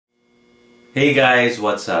Hey guys,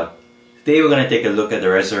 what's up? Today we're going to take a look at the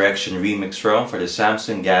Resurrection Remix ROM for the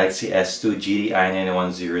Samsung Galaxy S2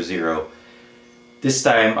 GT-i9100. This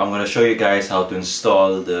time I'm going to show you guys how to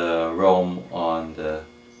install the ROM on the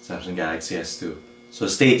Samsung Galaxy S2. So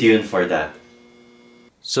stay tuned for that.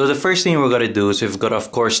 So the first thing we're going to do is we've got,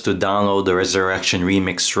 of course, to download the Resurrection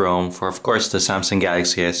Remix ROM for, of course, the Samsung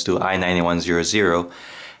Galaxy S2 i9100.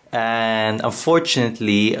 And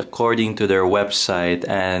unfortunately, according to their website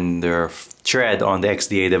and their thread on the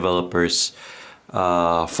XDA developers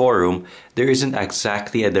forum, there isn't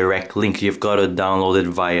exactly a direct link. You've got to download it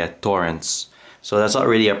via torrents. So that's not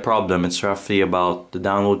really a problem. It's roughly about, the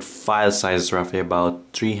download file size is roughly about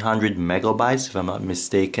 300 megabytes if I'm not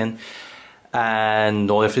mistaken.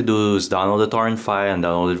 And all you have to do is download the torrent file and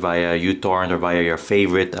download it via uTorrent or via your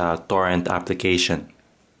favorite torrent application.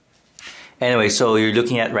 Anyway, so you're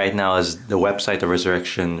looking at right now is the website of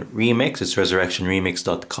Resurrection Remix. It's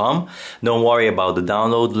resurrectionremix.com. Don't worry about the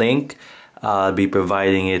download link. I'll be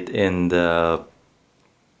providing it in the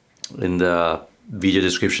video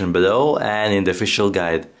description below and in the official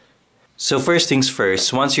guide. So first things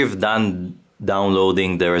first, once you've done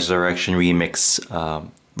downloading the Resurrection Remix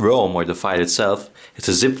ROM or the file itself, it's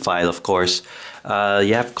a zip file, of course.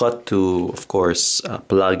 You have got to, of course,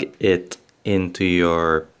 plug it into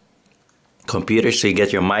your computer. So you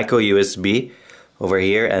get your microUSB over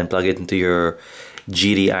here and plug it into your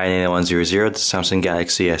GT-i9100, the Samsung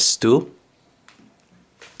Galaxy S2.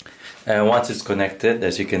 And once it's connected,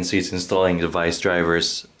 as you can see, it's installing device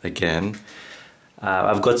drivers again.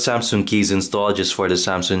 I've got Samsung keys installed just for the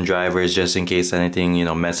Samsung drivers, just in case anything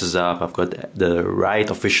messes up. I've got the right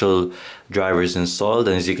official drivers installed,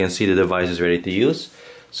 and as you can see, the device is ready to use.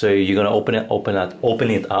 So you're gonna open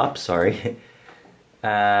it up. Sorry.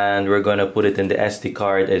 And we're gonna put it in the SD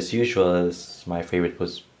card as usual. As my favorite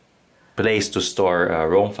place to store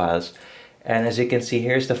ROM files. And as you can see,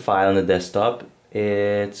 here's the file on the desktop.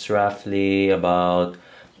 It's roughly about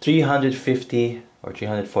 350 or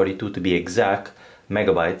 342 to be exact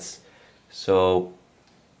megabytes. So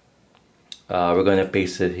we're gonna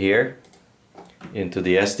paste it here into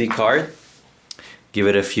the SD card. Give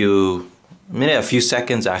it a few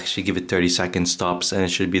seconds. Actually, give it 30 seconds tops, and it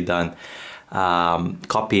should be done.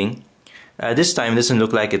 Copying. This time it doesn't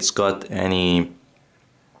look like it's got any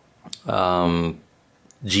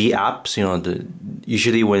G apps.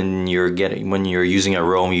 Usually when you're using a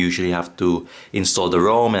ROM, you usually have to install the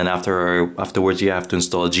ROM, and afterwards you have to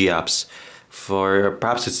install G apps.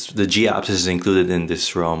 Perhaps it's the G apps is included in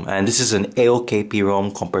this ROM, and this is an AOKP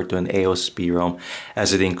ROM compared to an AOSP ROM,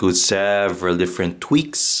 as it includes several different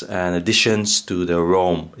tweaks and additions to the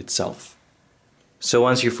ROM itself. So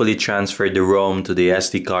once you fully transferred the ROM to the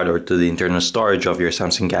SD card or to the internal storage of your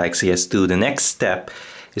Samsung Galaxy S2, the next step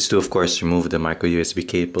is to, of course, remove the micro USB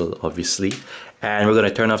cable, obviously. And we're going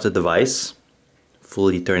to turn off the device,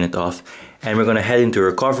 fully turn it off. And we're going to head into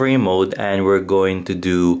recovery mode, and we're going to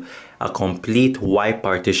do a complete wipe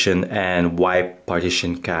partition and wipe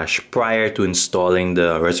partition cache prior to installing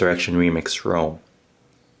the Resurrection Remix ROM.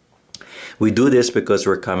 We do this because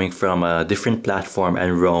we're coming from a different platform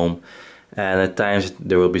and ROM, and at times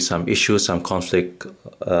there will be some issues, some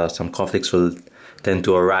conflicts will tend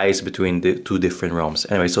to arise between the two different ROMs.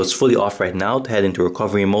 Anyway, so it's fully off right now. To head into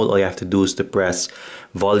recovery mode, all you have to do is to press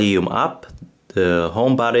volume up, the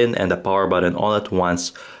home button and the power button all at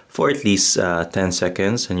once for at least 10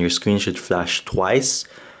 seconds, and your screen should flash twice.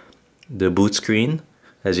 The boot screen,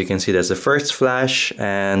 as you can see, that's the first flash,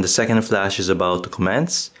 and the second flash is about to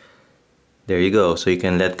commence. There you go. So you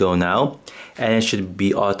can let go now, and it should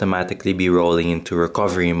be automatically be rolling into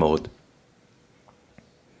recovery mode.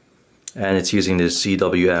 And it's using the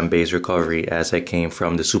CWM based recovery, as I came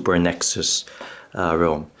from the Super Nexus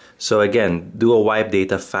ROM. So again, do a wipe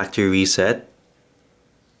data factory reset.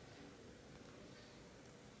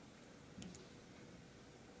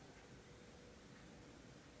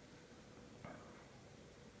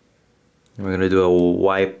 And we're gonna do a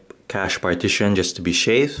wipe cache partition just to be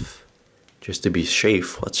safe. Just to be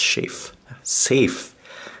safe. What's safe? Safe.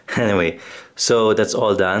 Anyway, so that's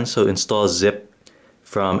all done. So install zip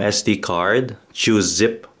from SD card. Choose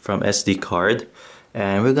zip from SD card.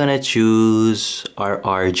 And we're gonna choose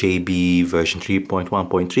RRJB version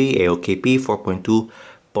 3.1.3 AOKP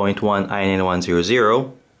 4.2.1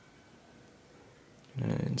 i9100.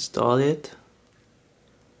 Install it.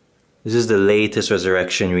 This is the latest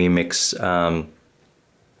Resurrection Remix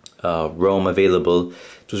ROM available.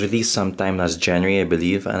 It was released sometime last January, I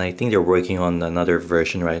believe, and I think they're working on another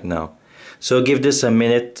version right now. So give this a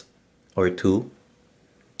minute or two,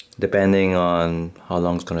 depending on how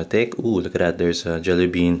long it's gonna take. Ooh, look at that, there's a jelly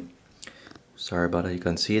bean Sorry about it, you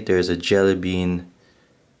can see it. There's a Jelly Bean.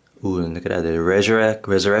 Ooh, look at that, the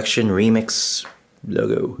Resurrection Remix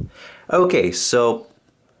logo. Okay, so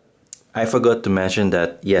I forgot to mention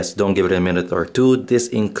that, yes, don't give it a minute or two. This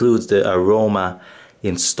includes the AROMA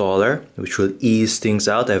installer, which will ease things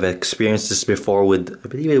out. I've experienced this before with, I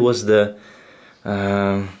believe it was the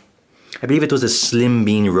Slim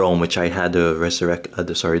Bean ROM, which I had the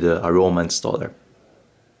AROMA installer.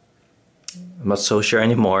 I'm not so sure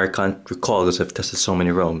anymore. I can't recall because I've tested so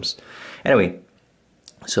many ROMs. Anyway,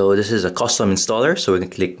 so this is a custom installer, so we can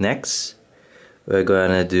click next. We're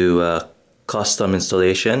gonna do a custom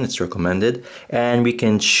installation, it's recommended, and we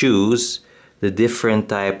can choose the different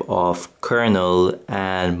type of kernel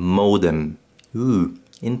and modem. Ooh,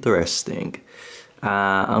 interesting.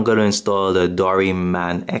 I'm gonna install the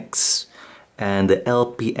DORIMAN X and the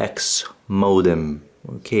LPX modem.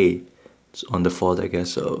 Okay, it's on default, I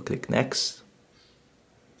guess, so click next.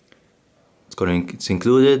 It's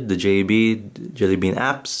included, the Jelly Bean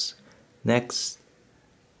apps. Next.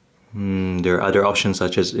 There are other options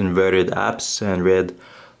such as inverted apps and red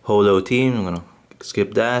holo theme. I'm gonna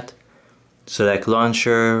skip that. Select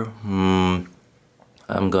launcher. I'm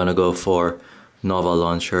gonna go for Nova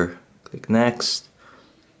launcher. Click next.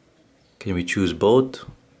 Can we choose both?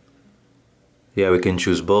 Yeah, we can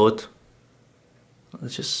choose both.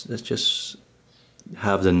 Let's just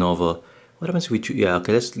have the Nova. What happens if we choose? Yeah,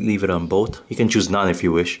 okay, let's leave it on both. You can choose none if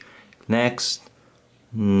you wish. Next.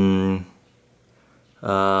 Okay,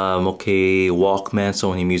 Walkman,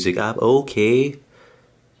 Sony Music app. Okay.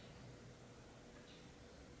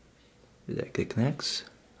 Did I click next?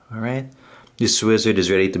 Alright. This wizard is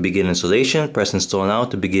ready to begin installation. Press install now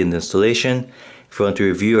to begin the installation. If you want to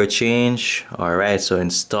review or change, alright, so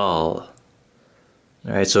install.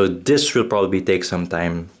 Alright, so this will probably take some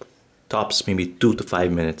time. Tops maybe 2 to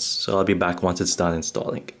 5 minutes. So I'll be back once it's done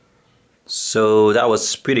installing. So that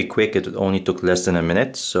was pretty quick. It only took less than a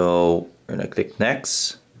minute. So we're gonna click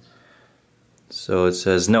next. So it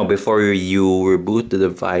says no, before you reboot the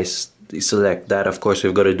device, select that. Of course,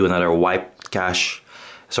 we've got to do another wipe cache.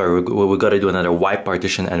 Sorry, we've got to do another wipe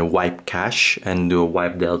partition and wipe cache, and do a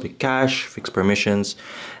wipe DELVIK cache, fix permissions,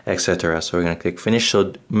 etc. So we're gonna click finish.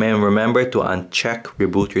 So remember to uncheck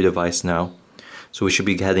reboot your device now. So we should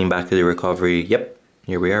be heading back to the recovery. Yep,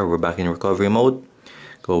 here we are. We're back in recovery mode.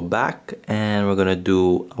 Go back, and we're gonna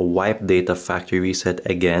do a wipe data factory reset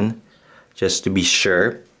again, just to be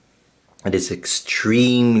sure that it's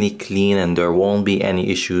extremely clean and there won't be any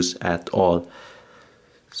issues at all.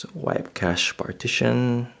 So wipe cache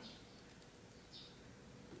partition.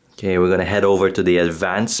 Okay, we're gonna head over to the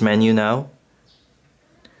advanced menu now,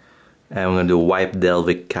 and we're gonna do wipe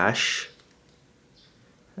DELVIK cache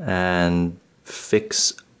and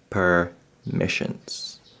fix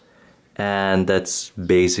permissions. And that's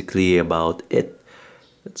basically about it.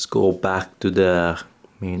 Let's go back to the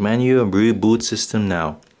main menu and reboot system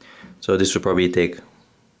now. So this will probably take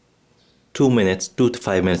 2 minutes, 2 to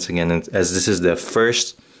 5 minutes again, as this is the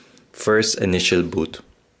first initial boot.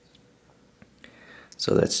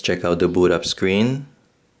 So let's check out the boot up screen.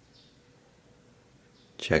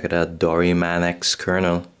 Check it out, DORIMAN X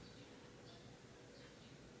kernel.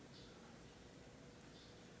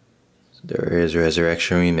 There is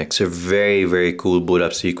Resurrection Remix, a very cool boot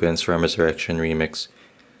up sequence from Resurrection Remix.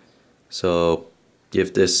 So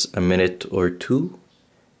give this a minute or two,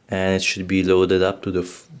 and it should be loaded up to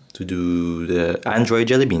do the Android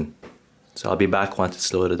Jelly Bean. So I'll be back once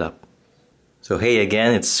it's loaded up. So hey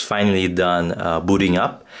again, it's finally done booting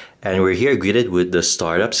up, and we're here greeted with the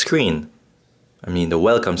startup screen. I mean the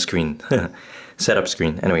welcome screen, setup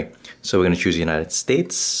screen. Anyway, so we're gonna choose United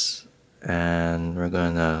States. And we're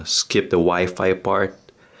gonna skip the Wi-Fi part,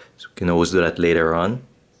 so we can always do that later on.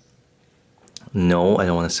 No, I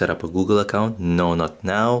don't want to set up a Google account. No, not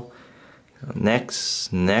now.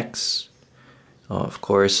 Next. Oh, of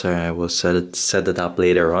course, I will set it up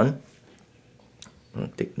later on. I'll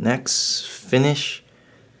click next, finish,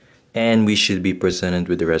 and we should be presented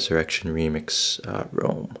with the Resurrection Remix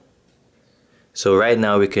ROM. So right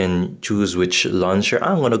now we can choose which launcher.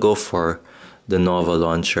 I'm gonna go for the Nova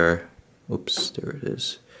launcher. Oops, there it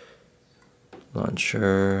is.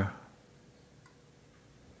 Launcher.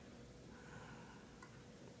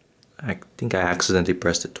 I think I accidentally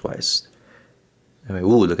pressed it twice. Anyway,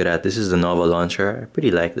 ooh, look at that. This is the Nova launcher. I pretty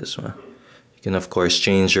like this one. You can, of course,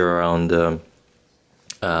 change around the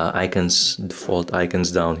icons, default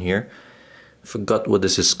icons down here. Forgot what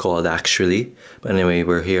this is called actually. But anyway,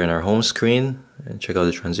 we're here in our home screen. And check out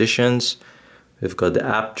the transitions. We've got the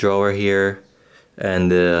app drawer here. And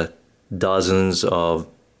the dozens of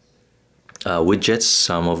widgets,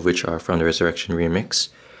 some of which are from the Resurrection Remix.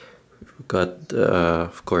 We've got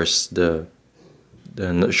of course the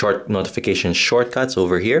short notification shortcuts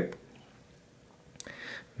over here.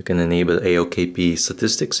 You can enable AOKP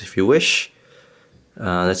statistics if you wish.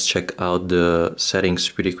 Let's check out the settings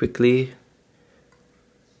pretty quickly.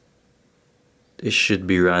 This should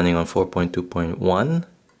be running on 4.2.1.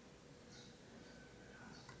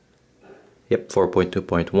 Yep,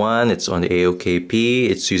 4.2.1. It's on the AOKP.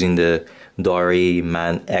 It's using the Dory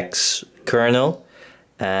Man X kernel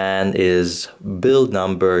and is build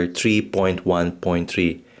number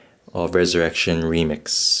 3.1.3 of Resurrection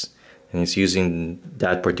Remix. And it's using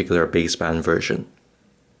that particular baseband version.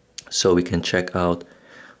 So we can check out,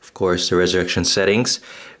 of course, the Resurrection settings,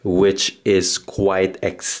 which is quite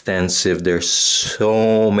extensive. There's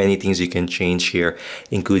so many things you can change here,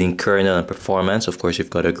 including kernel and performance. Of course, you've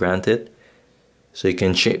got to grant it. So you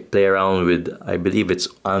can play around with, I believe it's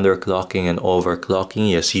underclocking and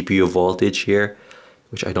overclocking. Your CPU voltage here,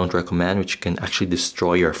 which I don't recommend, which can actually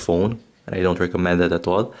destroy your phone. And I don't recommend that at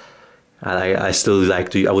all. I would still like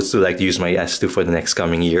to use my S2 for the next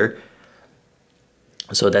coming year.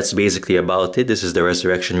 So that's basically about it. This is the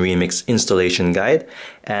Resurrection Remix installation guide,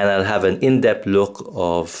 and I'll have an in-depth look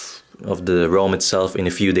of the ROM itself in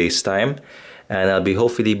a few days' time, and I'll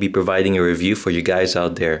hopefully be providing a review for you guys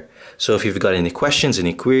out there. So if you've got any questions,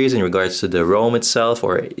 any queries in regards to the ROM itself,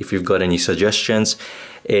 or if you've got any suggestions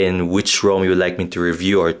in which ROM you would like me to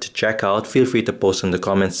review or to check out, feel free to post in the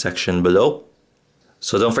comments section below.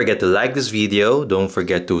 So don't forget to like this video, don't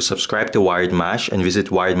forget to subscribe to WiredMash and visit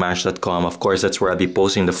wiredmash.com. Of course, that's where I'll be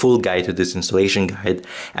posting the full guide to this installation guide,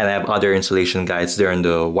 and I have other installation guides there on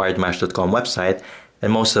the wiredmash.com website.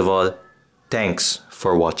 And most of all, thanks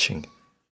for watching.